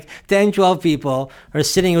group of like 10, 12 people who are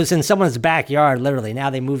sitting, it was in someone's backyard, literally. Now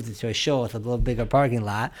they moved it to a show with a little bigger parking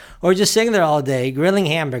lot. Or just sitting there all day, grilling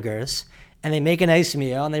hamburgers. And they make a nice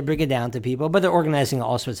meal and they bring it down to people. But they're organizing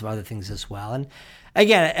all sorts of other things as well. And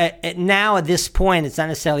again, now at this point, it's not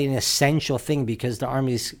necessarily an essential thing because the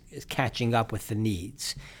Army is catching up with the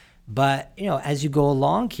needs. But, as you go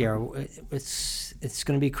along here, it's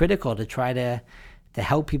going to be critical to try to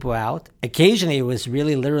help people out. Occasionally, it was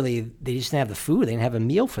really literally, they just didn't have the food. They didn't have a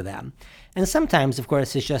meal for them. And sometimes, of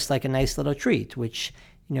course, it's just like a nice little treat, which,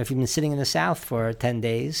 if you've been sitting in the South for 10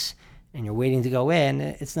 days and you're waiting to go in,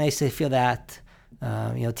 it's nice to feel that,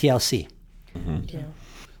 TLC. Mm-hmm. Yeah.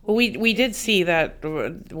 Well, we did see that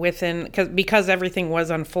because everything was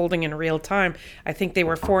unfolding in real time. I think they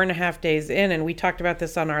were 4.5 days in, and we talked about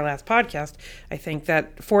this on our last podcast. I think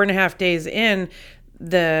that 4.5 days in,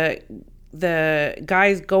 the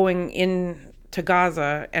guys going in to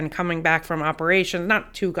Gaza and coming back from operations,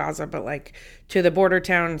 not to Gaza, but like to the border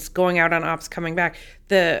towns, going out on ops, coming back,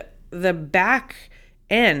 the back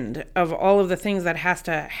end of all of the things that has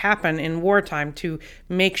to happen in wartime to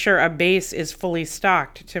make sure a base is fully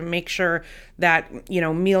stocked, to make sure that,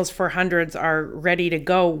 meals for hundreds are ready to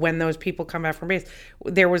go when those people come back from base.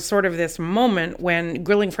 There was sort of this moment when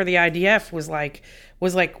Grilling for the IDF was like,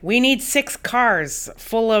 we need 6 cars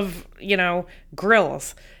full of,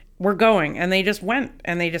 grills. we're going. And they just went,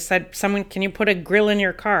 and they just said, someone, can you put a grill in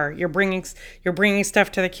your car? You're bringing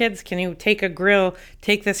stuff to the kids. Can you take a grill,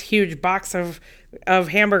 take this huge box of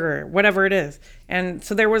hamburger, whatever it is. And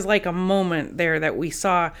so there was like a moment there that we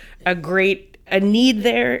saw a need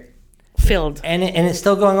there filled. And it's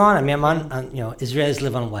still going on. I mean, I'm on Israelis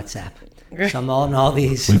live on WhatsApp. So I'm on all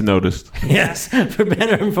these. We've noticed. Yes, for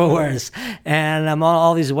better and for worse. And I'm on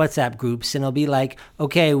all these WhatsApp groups, and it'll be like,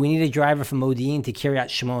 okay, we need a driver from Modi'in to Kiryat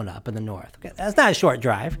Shmona up in the north. Okay, that's not a short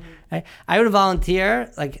drive. Right? I would volunteer,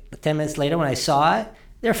 like 10 minutes later when I saw it,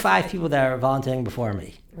 there are 5 people that are volunteering before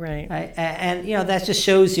me. Right. And that just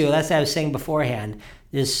shows you, that's what I was saying beforehand,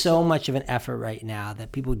 there's so much of an effort right now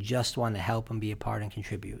that people just want to help and be a part and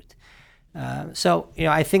contribute. So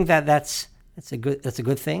I think that's a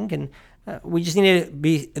good thing, and we just need to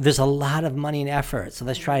be. There's a lot of money and effort, so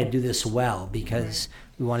let's try to do this well because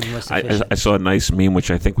we want to be most efficient. I saw a nice meme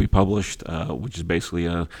which I think we published, which is basically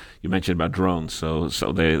you mentioned about drones. So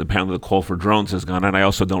apparently the call for drones has gone, and I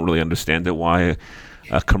also don't really understand it why.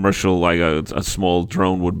 A commercial, like a small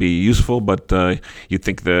drone, would be useful, but you'd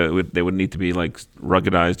think they would need to be like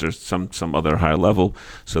ruggedized or some other higher level.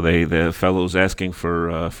 So the fellow's asking for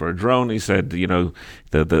a drone. He said, the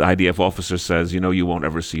IDF officer says, you won't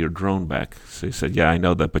ever see your drone back. So he said, yeah, I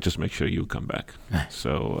know that, but just make sure you come back.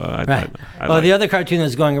 So the other cartoon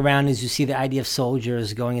that's going around is you see the IDF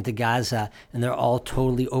soldiers going into Gaza, and they're all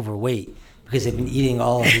totally overweight. Because they've been eating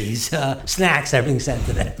all of these snacks that are being sent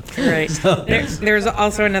to them. Right. So, there's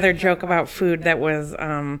also another joke about food that was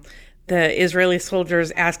the Israeli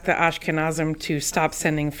soldiers asked the Ashkenazim to stop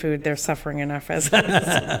sending food. They're suffering enough as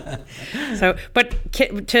is. So, but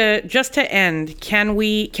to end, can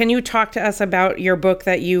you talk to us about your book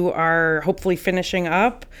that you are hopefully finishing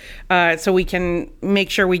up, so we can make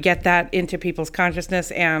sure we get that into people's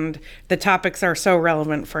consciousness, and the topics are so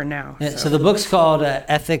relevant for now. So the book's called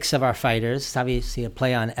Ethics of Our Fighters. It's obviously a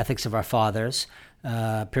play on Ethics of Our Fathers,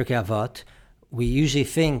 Pirkei Avot. We usually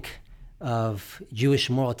think of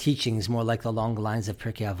Jewish moral teachings more like along the lines of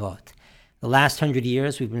Pirkei Avot. The last 100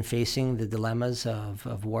 years, we've been facing the dilemmas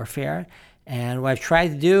of warfare, and what I've tried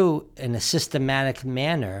to do in a systematic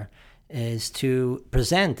manner is to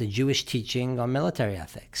present a Jewish teaching on military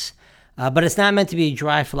ethics. But it's not meant to be a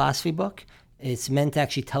dry philosophy book. It's meant to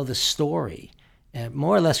actually tell the story,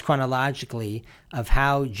 more or less chronologically, of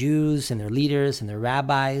how Jews and their leaders and their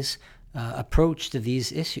rabbis approached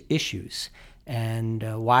these issues.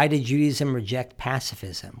 And why did Judaism reject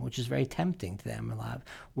pacifism, which is very tempting to them a lot?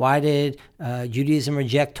 Why did Judaism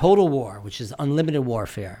reject total war, which is unlimited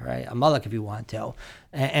warfare, right? Amalek, if you want to,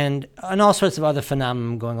 and all sorts of other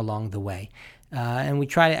phenomena going along the way. And I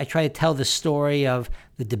try to tell the story of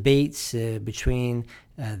the debates between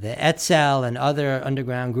the Etzel and other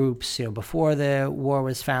underground groups, before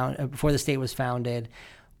the state was founded,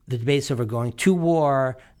 the debates over going to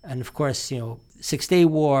war, and of course, 6-Day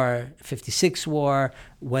War, 56 War,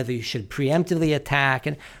 whether you should preemptively attack,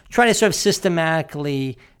 and try to sort of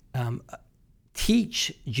systematically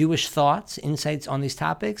teach Jewish thoughts, insights on these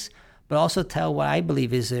topics, but also tell what I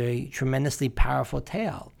believe is a tremendously powerful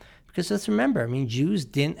tale. Because let's remember, Jews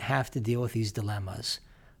didn't have to deal with these dilemmas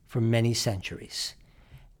for many centuries.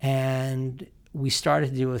 And we started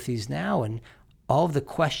to deal with these now, and all of the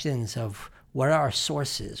questions of what are our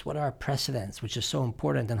sources, what are our precedents, which is so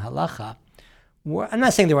important in halacha, I'm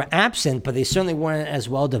not saying they were absent, but they certainly weren't as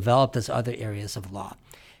well developed as other areas of law.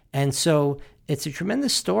 And so it's a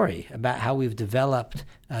tremendous story about how we've developed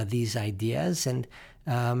these ideas. And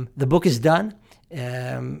the book is done. We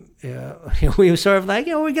were sort of like,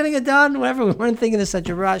 we're getting it done, whatever. We weren't thinking of such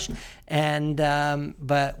a rush. And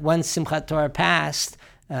but once Simchat Torah passed,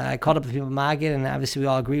 I called up the people of Magid, and obviously we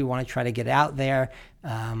all agree we want to try to get it out there.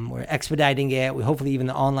 We're expediting it. Hopefully even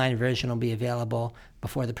the online version will be available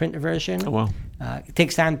before the printed version. Oh, wow. It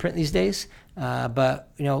takes time to print these days. But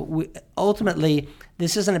ultimately,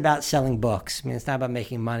 this isn't about selling books. It's not about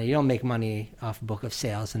making money. You don't make money off book of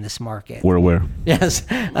sales in this market. We're aware. Yes.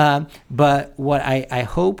 But what I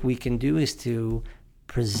hope we can do is to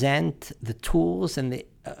present the tools and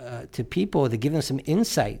to people, to give them some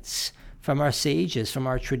insights from our sages, from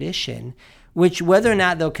our tradition, which whether or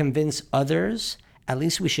not they'll convince others, at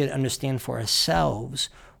least we should understand for ourselves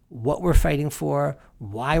what we're fighting for,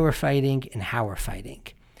 why we're fighting, and how we're fighting.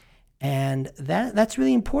 And that's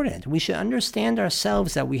really important. We should understand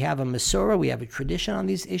ourselves that we have a Masorah, we have a tradition on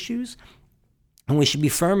these issues, and we should be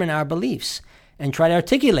firm in our beliefs and try to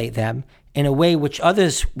articulate them in a way which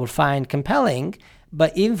others will find compelling.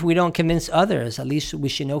 But even if we don't convince others, at least we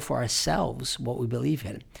should know for ourselves what we believe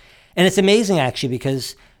in. And it's amazing, actually,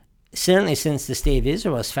 because certainly since the State of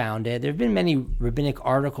Israel was founded, there have been many rabbinic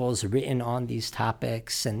articles written on these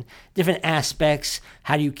topics and different aspects.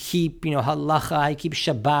 How do you keep, halacha, how you keep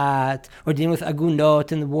Shabbat, or dealing with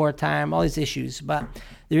agunot in the wartime, all these issues. But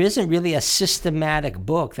there isn't really a systematic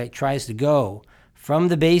book that tries to go from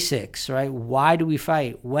the basics, right? Why do we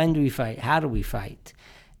fight? When do we fight? How do we fight?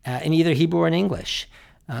 In either Hebrew or in English.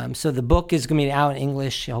 So the book is going to be out in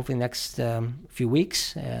English, hopefully next few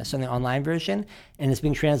weeks, so in the online version, and it's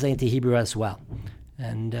being translated to Hebrew as well.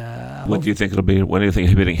 And when do you think it'll be? When do you think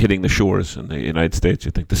hitting the shores in the United States?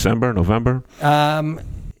 You think December, November?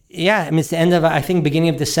 Yeah, it's the end of, I think, beginning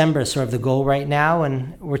of December is sort of the goal right now,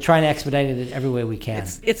 and we're trying to expedite it every way we can.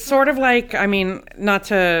 It's sort of like, not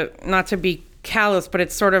to be callous, but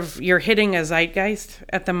it's sort of, you're hitting a zeitgeist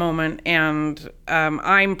at the moment, and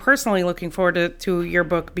I'm personally looking forward to your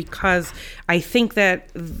book, because I think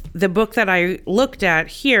that the book that I looked at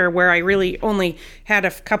here, where I really only had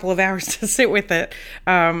a couple of hours to sit with it,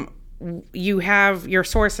 you have your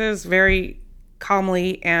sources very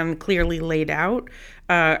calmly and clearly laid out.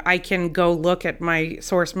 I can go look at my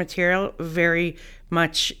source material very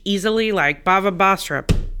much easily, like Bava Basra,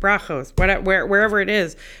 Brachos, wherever it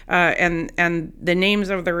is, and the names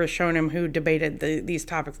of the Rishonim who debated these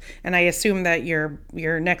topics. And I assume that your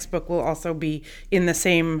next book will also be in the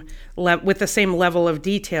same with the same level of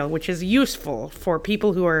detail, which is useful for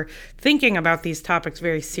people who are thinking about these topics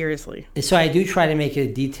very seriously. So I do try to make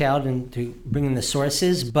it detailed and to bring in the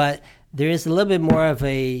sources, but there is a little bit more of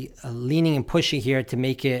a leaning and pushing here to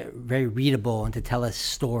make it very readable and to tell a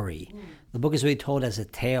story. The book is really told as a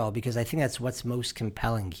tale, because I think that's what's most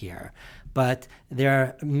compelling here. But there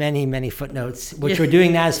are many, many footnotes, which we're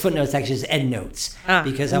doing now as footnotes, actually as endnotes,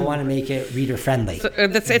 because I want to make it reader-friendly. So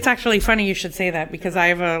it's actually funny you should say that, because I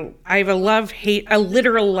have a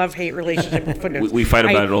literal love-hate relationship with footnotes. We fight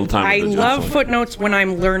about it all the time. I love footnotes when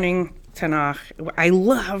I'm learning Tanakh. I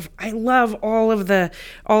love all of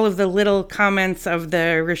the little comments of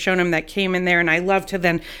the Rishonim that came in there, and I love to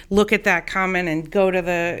then look at that comment and go to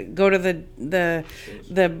the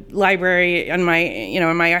library in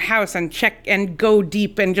my house and check and go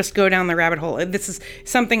deep and just go down the rabbit hole. This is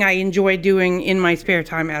something I enjoy doing in my spare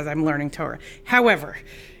time as I'm learning Torah. However,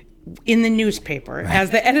 in the newspaper, as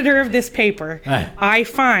the editor of this paper, I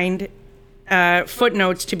find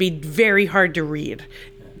footnotes to be very hard to read.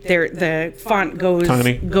 The font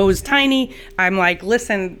goes tiny. I'm like,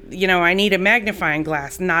 listen, I need a magnifying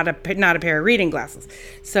glass, not a pair of reading glasses.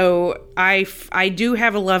 So I do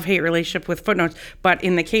have a love-hate relationship with footnotes, but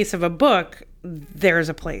in the case of a book, there's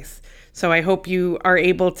a place. So I hope you are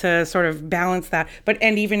able to sort of balance that.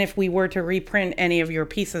 And even if we were to reprint any of your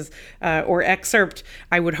pieces or excerpt,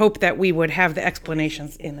 I would hope that we would have the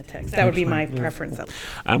explanations in the text. That would be my preference.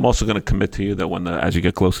 I'm also going to commit to you that as you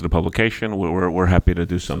get closer to publication, we're happy to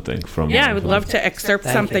do something from. Yeah, I would love to excerpt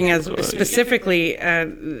something as specifically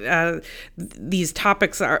these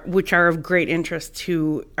topics which are of great interest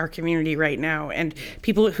to our community right now, and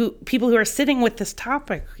people who are sitting with this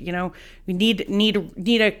topic. We need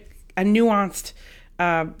a nuanced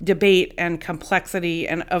debate and complexity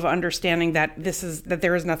and of understanding that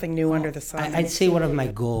there is nothing new under the sun. I'd say one of my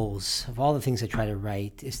goals of all the things I try to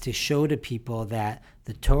write is to show to people that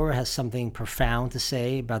the Torah has something profound to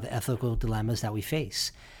say about the ethical dilemmas that we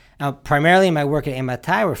face. Now, primarily in my work at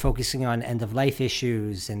Ematai, we're focusing on end-of-life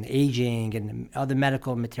issues and aging and other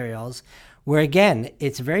medical materials, where again,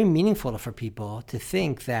 it's very meaningful for people to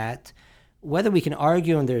think that whether we can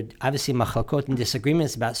argue, and there are obviously machlokot and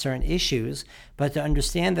disagreements about certain issues, but to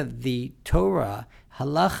understand that the Torah,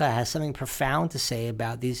 halacha, has something profound to say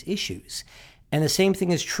about these issues. And the same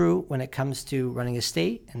thing is true when it comes to running a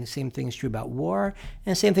state, and the same thing is true about war,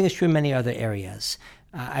 and the same thing is true in many other areas.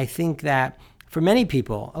 I think that for many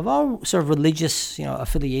people of all sort of religious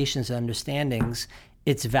affiliations and understandings,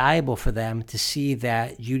 it's valuable for them to see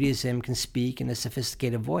that Judaism can speak in a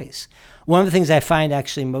sophisticated voice. One of the things I find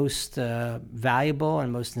actually most valuable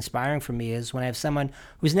and most inspiring for me is when I have someone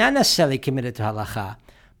who's not necessarily committed to halacha,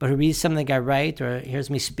 but who reads something I write or hears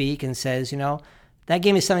me speak and says, that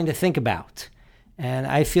gave me something to think about. And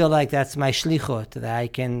I feel like that's my shlichut, that I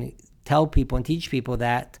can tell people and teach people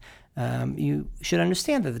that you should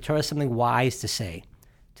understand that the Torah has something wise to say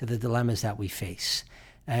to the dilemmas that we face.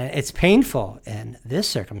 And it's painful in this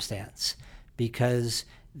circumstance because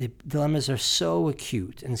the dilemmas are so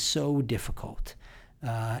acute and so difficult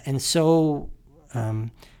and so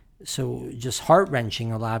just heart-wrenching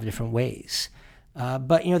in a lot of different ways.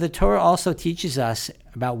 But the Torah also teaches us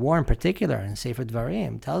about war in particular, and Sefer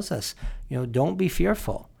Dvarim tells us, don't be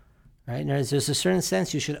fearful, right? There's a certain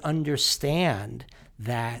sense you should understand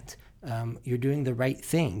that you're doing the right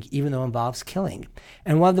thing, even though it involves killing.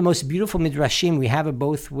 And one of the most beautiful midrashim, we have it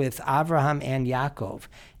both with Avraham and Yaakov,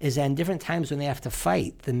 is that in different times when they have to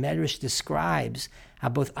fight, the Medrash describes how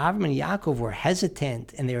both Avraham and Yaakov were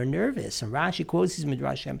hesitant and they were nervous. And Rashi quotes these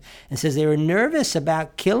midrashim and says they were nervous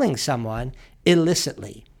about killing someone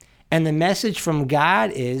illicitly. And the message from God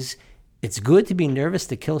is, it's good to be nervous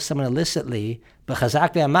to kill someone illicitly, but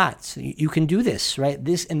chazak ve'amatz, you can do this, right?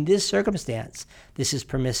 In this circumstance, this is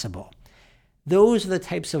permissible. Those are the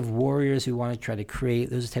types of warriors we want to try to create.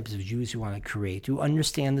 Those are the types of Jews we want to create, who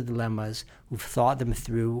understand the dilemmas, who've thought them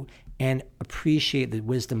through, and appreciate the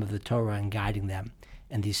wisdom of the Torah in guiding them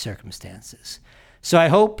in these circumstances. So I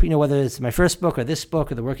hope, whether it's my first book or this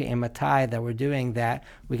book or the work at Ematai that we're doing, that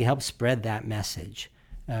we can help spread that message,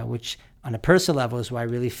 which on a personal level is why I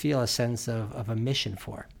really feel a sense of a mission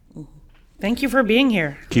for. Thank you for being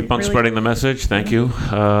here. Keep on spreading the message. Thank you.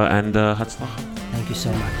 And Hatzlacha. Thank you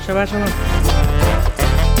so much. Shabbat Shalom.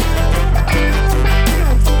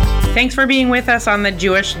 Thanks for being with us on the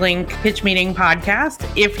Jewish Link Pitch Meeting podcast.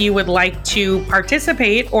 If you would like to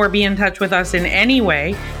participate or be in touch with us in any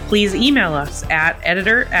way, please email us at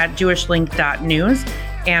editor@jewishlink.news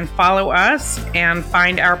and follow us and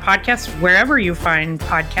find our podcast wherever you find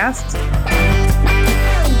podcasts.